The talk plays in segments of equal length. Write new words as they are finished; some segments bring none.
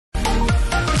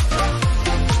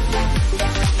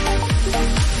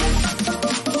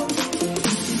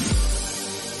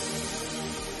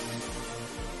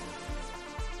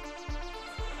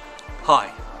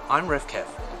I'm Rev Kev,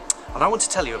 and I want to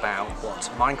tell you about what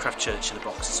Minecraft Church in a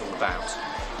Box is all about.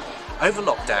 Over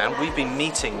lockdown, we've been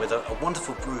meeting with a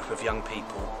wonderful group of young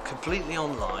people, completely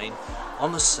online,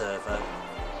 on the server,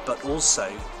 but also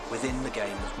within the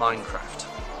game of Minecraft.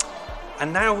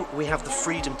 And now we have the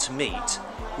freedom to meet,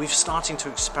 we're starting to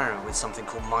experiment with something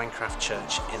called Minecraft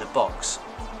Church in a Box,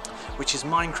 which is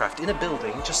Minecraft in a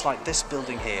building, just like this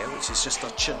building here, which is just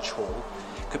a church hall.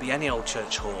 Could be any old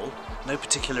church hall, no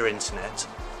particular internet,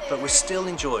 but we're still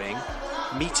enjoying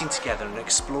meeting together and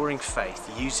exploring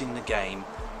faith using the game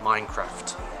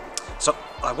Minecraft. So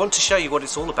I want to show you what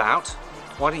it's all about.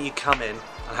 Why don't you come in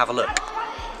and have a look?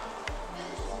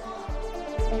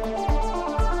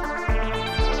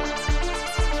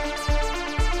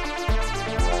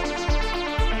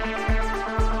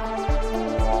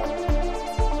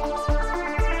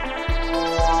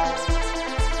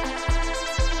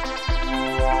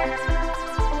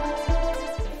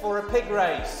 For a pig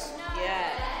race? Yeah.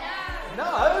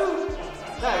 No?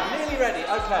 No, nearly ready.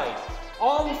 Okay.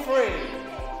 On 3.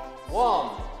 1,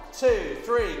 2,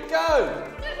 3,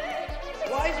 go!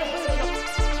 Why is the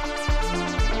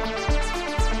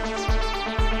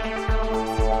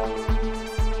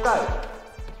So,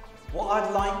 what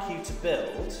I'd like you to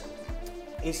build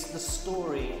is the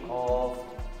story of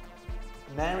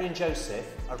Mary and Joseph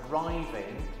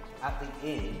arriving at the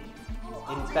inn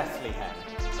in Bethlehem.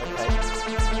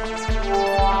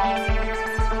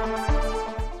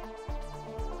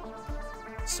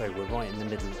 So we're right in the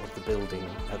middle of the building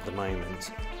at the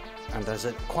moment, and there's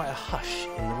quite a hush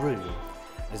in the room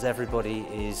as everybody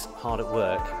is hard at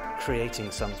work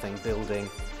creating something, building,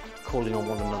 calling on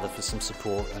one another for some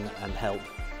support and help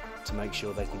to make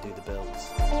sure they can do the builds.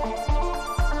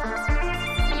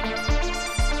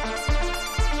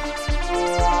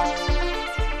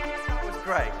 That was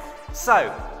great.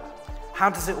 So, how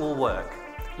does it all work?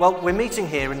 Well, we're meeting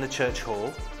here in the church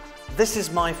hall. This is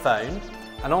my phone,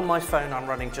 and on my phone I'm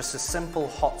running just a simple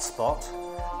hotspot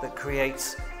that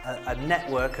creates a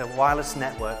network, a wireless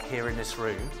network here in this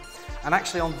room. And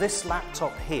actually on this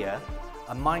laptop here,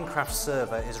 a Minecraft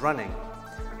server is running.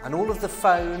 And all of the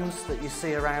phones that you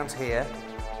see around here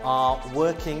are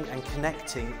working and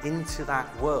connecting into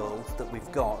that world that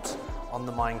we've got on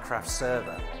the Minecraft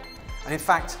server. And in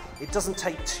fact, it doesn't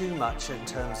take too much in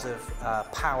terms of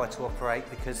power to operate,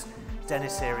 because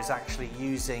Dennis here is actually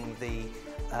using the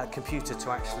computer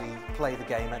to actually play the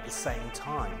game at the same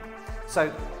time.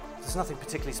 So there's nothing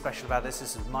particularly special about this.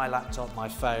 This is my laptop, my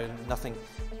phone, nothing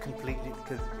completely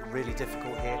really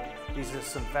difficult here. These are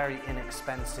some very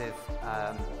inexpensive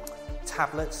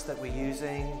tablets that we're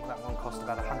using. That one cost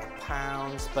about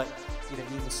 £100, but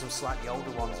even some slightly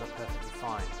older ones are perfectly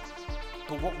fine.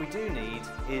 But what we do need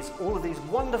is all of these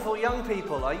wonderful young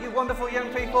people. Are you wonderful young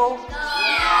people?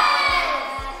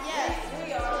 Yes,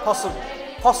 we are.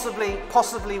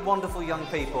 Possibly wonderful young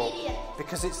people,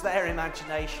 because it's their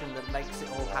imagination that makes it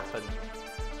all happen.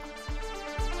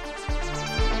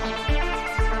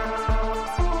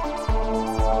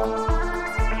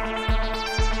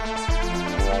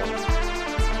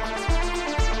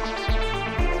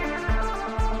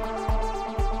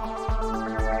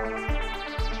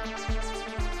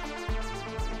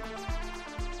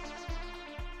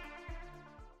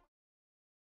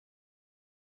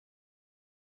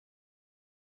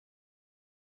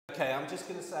 Okay, I'm just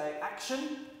going to say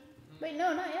action. Wait,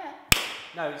 no, not yet.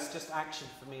 No, it's just action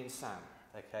for me and Sam.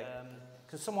 Okay.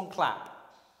 Can someone clap?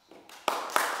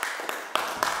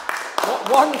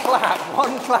 One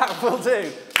clap will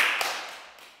do.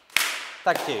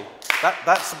 Thank you.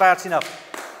 That's about enough.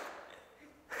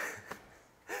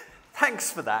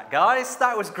 Thanks for that, guys.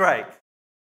 That was great.